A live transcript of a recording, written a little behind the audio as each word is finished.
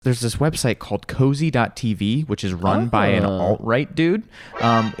There's this website called cozy.tv, which is run by an alt-right dude.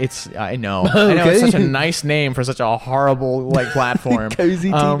 I know it's such a nice name for such a horrible like platform. Cozy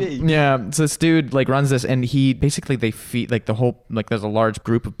TV. Yeah, so this dude like runs this, and he basically they feed like the whole like there's a large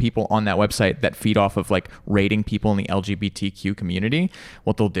group of people on that website that feed off of like rating people in the LGBTQ community.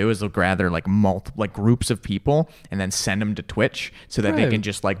 What they'll do is they'll gather like multiple like groups of people and then send them to Twitch so that they can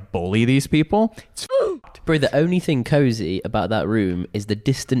just like bully these people. It's Bro, the only thing cozy about that room is the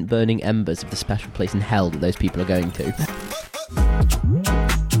distant burning embers of the special place in hell that those people are going to.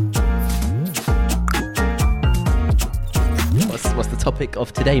 What's the topic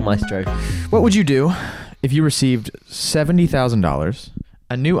of today, Maestro? What would you do if you received $70,000,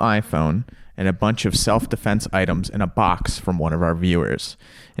 a new iPhone, and a bunch of self-defense items in a box from one of our viewers?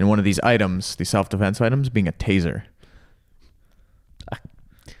 And one of these items, the self-defense items, being a taser.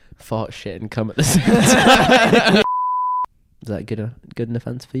 Fart, shit, and come at the same time. Is that good an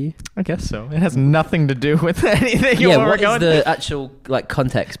offense for you? I guess so. It has nothing to do with anything. Yeah, what is the actual like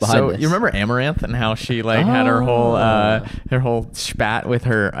context behind this? You remember Amouranth and how she like had her whole spat with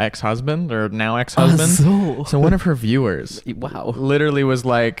her ex-husband or now ex-husband? So one of her viewers, literally was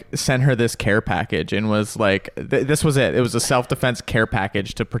like sent her this care package and was like, this was it. It was a self-defense care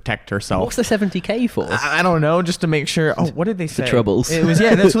package to protect herself. What's the 70K for? I don't know, just to make sure. Oh, what did they say? For troubles. It was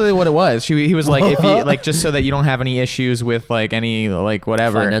that's really what it was. He was like, if you like, just so that you don't have any issues with like any like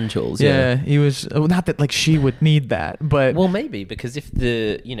whatever financials. Yeah, he was not that like she would need that, but well, maybe because if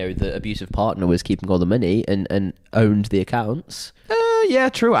the abusive partner was keeping all the money and owned the accounts. Yeah,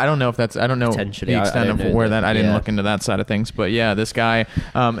 true. I don't know the extent of where that. I didn't look into that side of things, but yeah, this guy,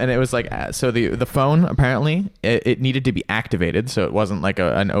 and it was like so the phone apparently it needed to be activated, so it wasn't like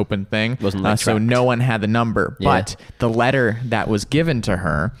an open thing. Wasn't like so no one had the number, but the letter that was given to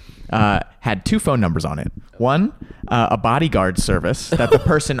her had two phone numbers on it. One, a bodyguard service that the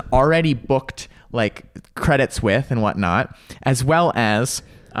person already booked like credits with and whatnot, as well as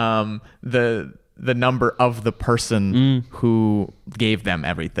the number of the person who gave them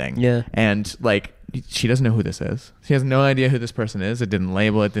everything. Yeah. And like she doesn't know who this is. She has no idea who this person is. It didn't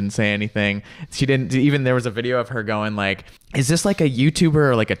label it, didn't say anything. She didn't even, there was a video of her going like, is this like a YouTuber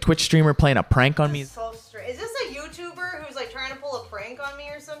or like a Twitch streamer playing a prank on me? So strange. Is this a YouTuber who's like trying to pull a prank on me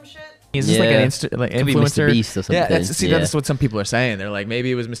or some shit? Is this like an influencer? Mr. Beast or something. Yeah, that's what some people are saying. They're like, maybe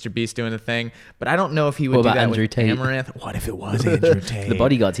it was Mr. Beast doing the thing, but I don't know if he would do that Andrew with Tate? Amaranth. What if it was Andrew Tate? The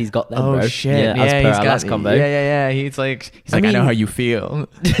bodyguards, he's got them, bro. Oh shit! Yeah, as per our last combo. Yeah. He's like, I know how you feel.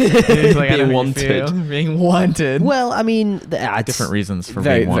 He's like, being wanted. Being wanted. Well, I mean, different reasons for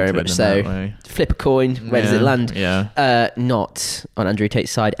very, being wanted. Very much so. Flip a coin. Where does it land? Yeah. Not on Andrew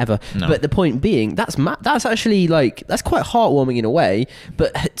Tate's side ever. No. But the point being, that's actually like that's quite heartwarming in a way.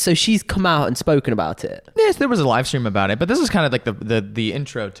 But so she's come out and spoken about it. Yes, there was a live stream about it, but this is kind of like the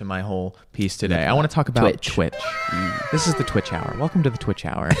intro to my whole piece today. I want to talk about Twitch. This is the Twitch hour. Welcome to the Twitch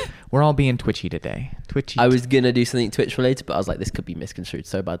hour. We're all being twitchy today. Twitchy. I was gonna do something Twitch related, but I was like, this could be misconstrued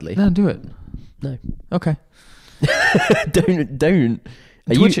so badly. No, do it. No. Okay. Don't.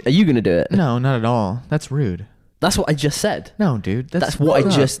 Are you gonna do it? No, not at all. That's rude. That's what I just said. No, dude. That's what I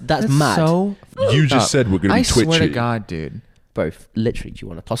just. That's mad. So you just said we're gonna be twitchy. I swear to God, dude. Bro, literally, do you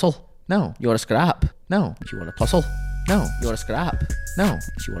want a tussle? No. You want to scrap? No. Do you want a tussle? No. You want to scrap? No.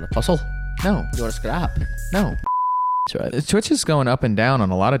 Do you want a tussle? No. You want to scrap? No. That's right. Twitch is going up and down on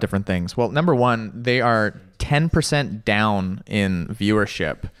a lot of different things. Well, number one, they are 10% down in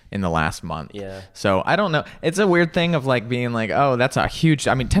viewership in the last month. Yeah. So I don't know. It's a weird thing of like being like, oh, that's a huge.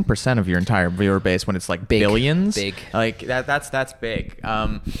 I mean, 10% of your entire viewer base when it's like billions. Big. Like that's big.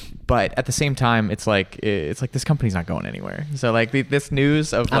 But at the same time, it's like this company's not going anywhere. So like this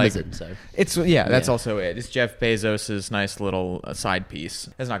news of Amazon, like so. it's that's also it. It's Jeff Bezos's nice little side piece.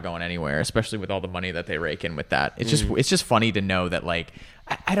 It's not going anywhere, especially with all the money that they rake in with that. It's just funny to know that like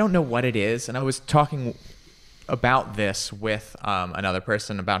I don't know what it is, and I was talking about this with another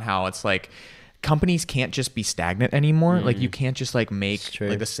person about how it's like companies can't just be stagnant anymore. Like you can't just like make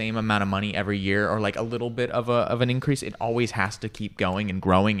like the same amount of money every year or like a little bit of an increase. It always has to keep going and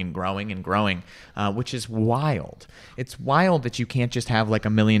growing and growing and growing, which is wild. It's wild that you can't just have like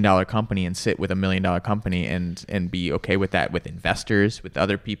 $1 million company and sit with $1 million company and be okay with that with investors, with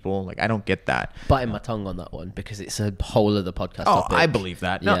other people. Like I don't get that. Biting my tongue on that one because it's a whole other podcast. Oh, topic. I believe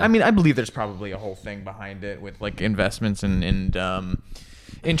that. No, I mean I believe there's probably a whole thing behind it with like investments and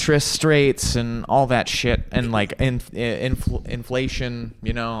interest rates and all that shit and like inflation,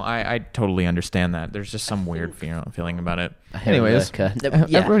 you know, I totally understand that. There's just some weird feeling about it. Anyways,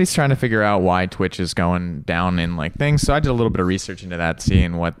 everybody's trying to figure out why Twitch is going down in like things. So I did a little bit of research into that,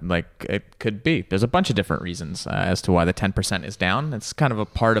 seeing what like it could be. There's a bunch of different reasons as to why the 10% is down. It's kind of a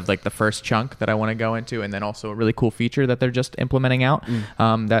part of like the first chunk that I want to go into, and then also a really cool feature that they're just implementing out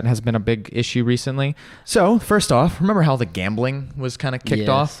that has been a big issue recently. So first off, remember how the gambling was kind of kicked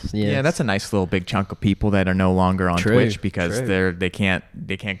off? Yes. Yeah, that's a nice little big chunk of people that are no longer on Twitch because they can't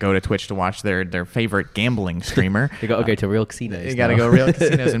go to Twitch to watch their favorite gambling streamer. They got to go to real casinos. You got to go real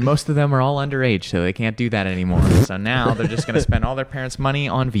casinos, and most of them are all underage, so they can't do that anymore. So now they're just going to spend all their parents' money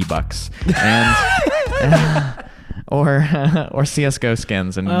on V-Bucks and or CS:GO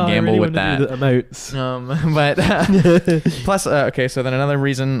skins and gamble with that. Plus, okay, so then another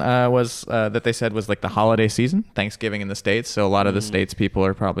reason was that they said was like the holiday season, Thanksgiving in the States. So a lot of the States people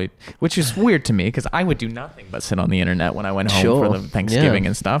are probably, which is weird to me because I would do nothing but sit on the internet when I went home for the Thanksgiving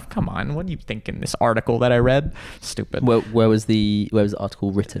and stuff. Come on, what do you think in this article that I read? Stupid. Where was the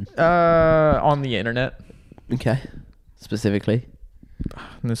article written? On the internet. Okay, specifically.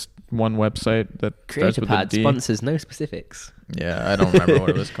 This one website that CreatorPad sponsors no specifics. Yeah, I don't remember what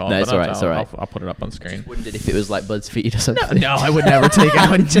it was called. No, it's but all right. I'll put it up on screen. I wondered if it was like BuzzFeed or something. No, I would never take.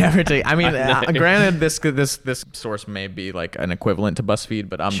 I would never take. I mean, granted, this source may be like an equivalent to BuzzFeed,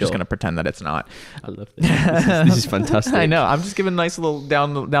 but I'm just going to pretend that it's not. I love this. This is fantastic. I know. I'm just giving a nice little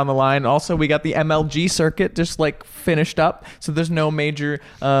down the line. Also, we got the MLG circuit just like finished up, so there's no major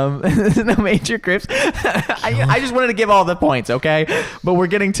grips. I just wanted to give all the points, okay? But we're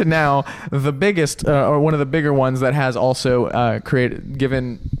getting to now the biggest or one of the bigger ones that has also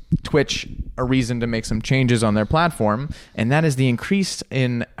given Twitch a reason to make some changes on their platform, and that is the increase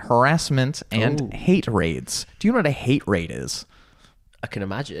in harassment and hate raids. Do you know what a hate raid is? I can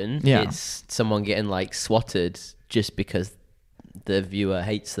imagine. Yeah. It's someone getting like swatted just because the viewer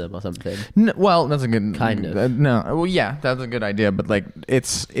hates them or something. Well, that's a good kind of. No, well, yeah, that's a good idea. But like,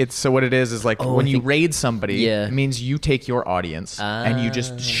 it's so what it is like when you raid somebody, it means you take your audience and you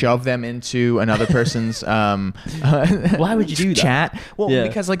just shove them into another person's. Why would you do that? Chat? Well,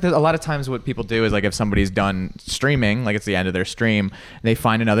 because like a lot of times what people do is like if somebody's done streaming, like it's the end of their stream, they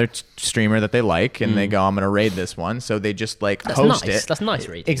find another streamer that they like and they go, I'm gonna raid this one. So they just like host it. That's nice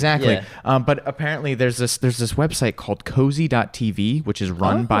raid. Exactly. Yeah. But apparently there's this website called cozy.tv, which is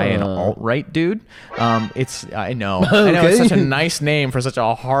run by an alt-right dude. I know it's such a nice name for such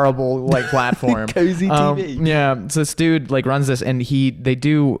a horrible like platform. Cozy TV. Yeah, so this dude like runs this, and they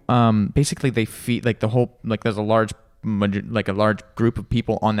do basically they feed like the whole like there's a large group of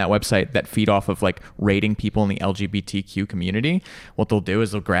people on that website that feed off of like rating people in the LGBTQ community. What they'll do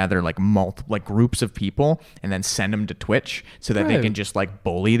is they'll gather like groups of people and then send them to Twitch so that they can just like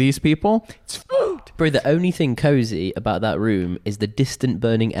bully these people. It's fucked. Bro, the only thing cozy about that room is the distant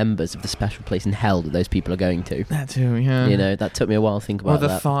burning embers of the special place in hell that those people are going to. That too, yeah. You know, that took me a while to think about that. Or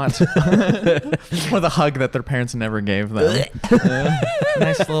the thought. Or the hug that their parents never gave them.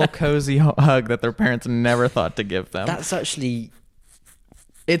 Nice little cozy hug that their parents never thought to give them. That's actually...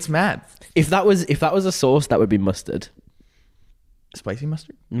 It's mad. If that was a sauce, that would be mustard. Spicy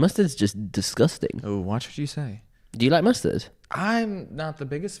mustard? Mustard's just disgusting. Oh, watch what you say. Do you like mustard? I'm not the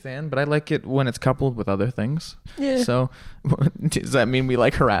biggest fan, but I like it when it's coupled with other things. Yeah. So, does that mean we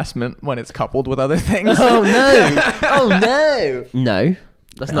like harassment when it's coupled with other things? Oh, no. Oh, no. No.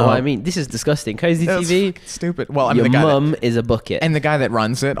 That's not what I mean. This is disgusting. Cozy TV. Stupid. Well, I mean, your the guy mum is a bucket. And the guy that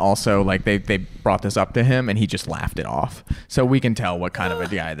runs it also, like, they brought this up to him, and he just laughed it off. So we can tell what kind of a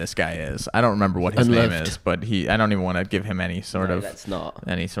guy this guy is. I don't remember what his name is, but I don't even want to give him any sort of time.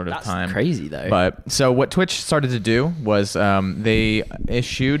 That's crazy, though. But so what Twitch started to do was they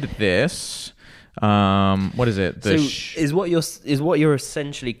issued this. What is it? Is what you're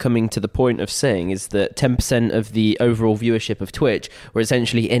essentially coming to the point of saying is that 10% of the overall viewership of Twitch were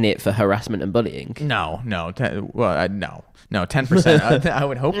essentially in it for harassment and bullying? No, 10%. I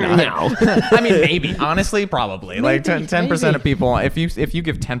would hope not. No. I mean, maybe. Honestly, probably. Like 10% of people. If you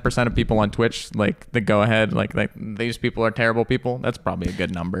give 10% of people on Twitch like the go ahead, like these people are terrible people, that's probably a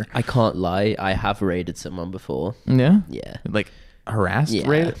good number. I can't lie. I have raided someone before. Yeah. Yeah. Like. Harassed?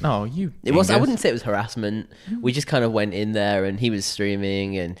 Yeah. No, you. It was. I wouldn't say it was harassment. We just kind of went in there, and he was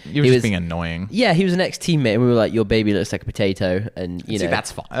streaming, and he was being annoying. Yeah, he was an ex-teammate, and we were like, "Your baby looks like a potato," and you know,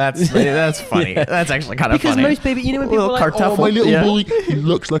 that's fun. That's funny. That's actually kind of because funny. Because most baby, you know, when people are like, "Oh, my little boy, he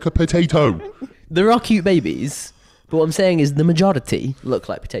looks like a potato." There are cute babies, But what I'm saying is the majority look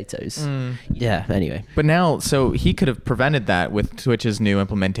like potatoes. Yeah, anyway. But now, so he could have prevented that with Twitch's new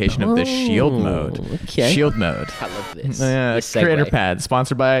implementation of the shield mode. Okay. Shield mode. I love this. This Creator segue. Pad,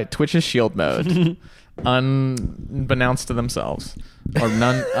 sponsored by Twitch's shield mode. Unbeknownst to themselves. Or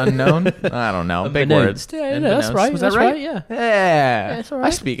unknown? I don't know. Big words. Yeah, that's right. Was that's that right? Yeah. Yeah. it's all right.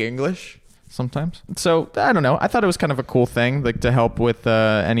 I speak English sometimes. So, I don't know. I thought it was kind of a cool thing, like to help with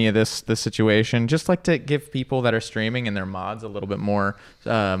any of this situation. Just like to give people that are streaming and their mods a little bit more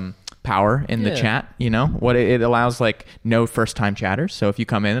power in the chat. You know, what it allows, like, no first time chatters. So if you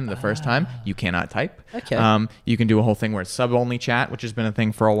come in the first time, you cannot type. Okay. You can do a whole thing where it's sub only chat, which has been a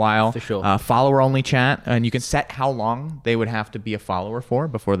thing for a while. For sure. Follower only chat, and you can set how long they would have to be a follower for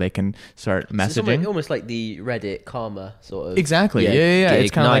before they can start messaging. It's almost like the Reddit karma sort of. Exactly. Yeah. gig.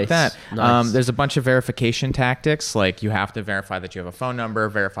 It's kind of like that. Nice. There's a bunch of verification tactics. Like, you have to verify that you have a phone number,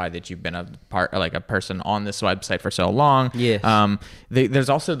 verify that you've been a person on this website for so long. Yes. There's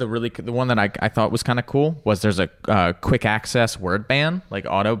also the one that I thought was kind of cool was there's a quick access word ban, like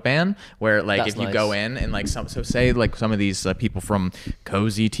auto ban, where like That's if you nice. go in and like say like some of these people from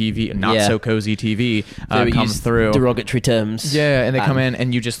Cozy TV, not so Cozy TV, come through derogatory terms. Yeah, and they come in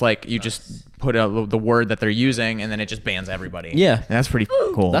and you just put the word that they're using, and then it just bans everybody. Yeah. And that's pretty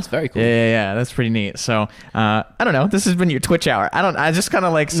cool. That's very cool. Yeah. That's pretty neat. So I don't know. This has been your Twitch hour. I just kind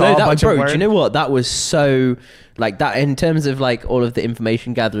of like saw a bunch of words. Do you know what? That was so like that in terms of like all of the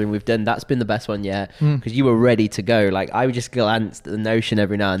information gathering we've done. That's been the best one yet because you were ready to go. Like I would just glanced at the Notion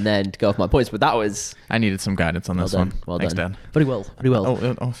every now and then to go off my points, but that was. I needed some guidance on this one. Well Thanks, done. Dad. Pretty well.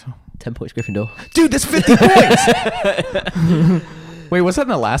 10 points Gryffindor. Dude, that's 50 points. Wait, was that in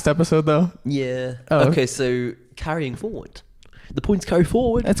the last episode though? Yeah. Oh. Okay, so carrying forward. The points carry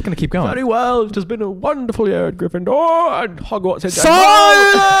forward. That's going to keep going. Very well. It has been a wonderful year at Gryffindor and Hogwarts in Silence!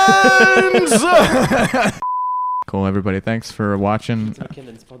 Cool, everybody. Thanks for watching.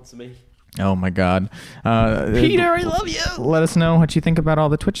 and sponsor me. Oh my God, Peter, I love you. Let us know what you think about all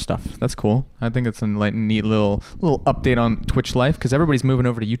the Twitch stuff. That's cool. I think it's a neat little update on Twitch life because everybody's moving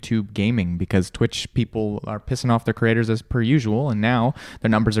over to YouTube gaming because Twitch people are pissing off their creators as per usual, and now their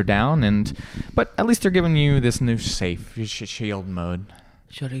numbers are down. But at least they're giving you this new safe shield mode.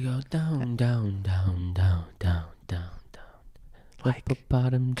 Should I go down, down, down, down, down, down, down? Like,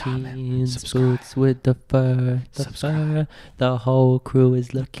 bottom jeans, subscribe. boots with the fur, fur. The whole crew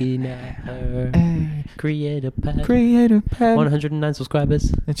is looking at her. Create a pad. 109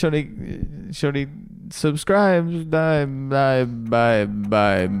 subscribers. And Shorty subscribe. Bye.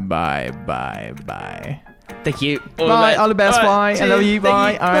 Thank you. Bye. All the best. Bye. I love you.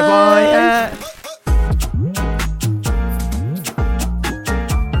 Bye. All right. Bye.